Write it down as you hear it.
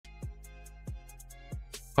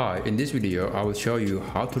Hi, in this video, I will show you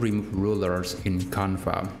how to remove rulers in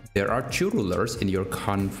Canva. There are two rulers in your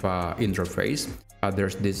Canva interface.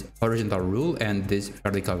 There's this horizontal rule and this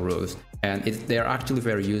vertical rules. And they're actually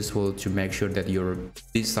very useful to make sure that your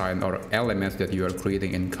design or elements that you are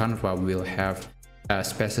creating in Canva will have a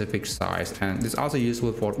specific size. And it's also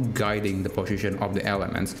useful for guiding the position of the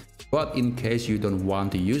elements. But in case you don't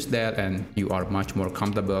want to use that and you are much more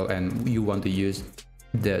comfortable and you want to use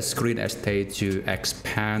the screen estate to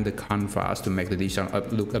expand the canvas to make the design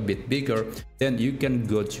look a bit bigger, then you can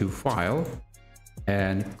go to File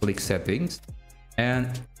and click Settings,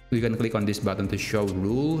 and you can click on this button to show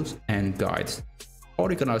rules and guides,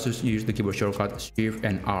 or you can also use the keyboard shortcut Shift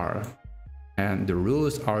and R, and the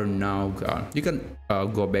rules are now gone. You can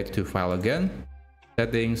go back to File again,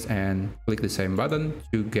 Settings, and click the same button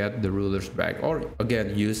to get the rulers back, or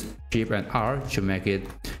again use Shift and R to make it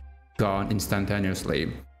gone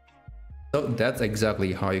instantaneously. So that's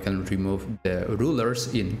exactly how you can remove the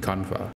rulers in Canva.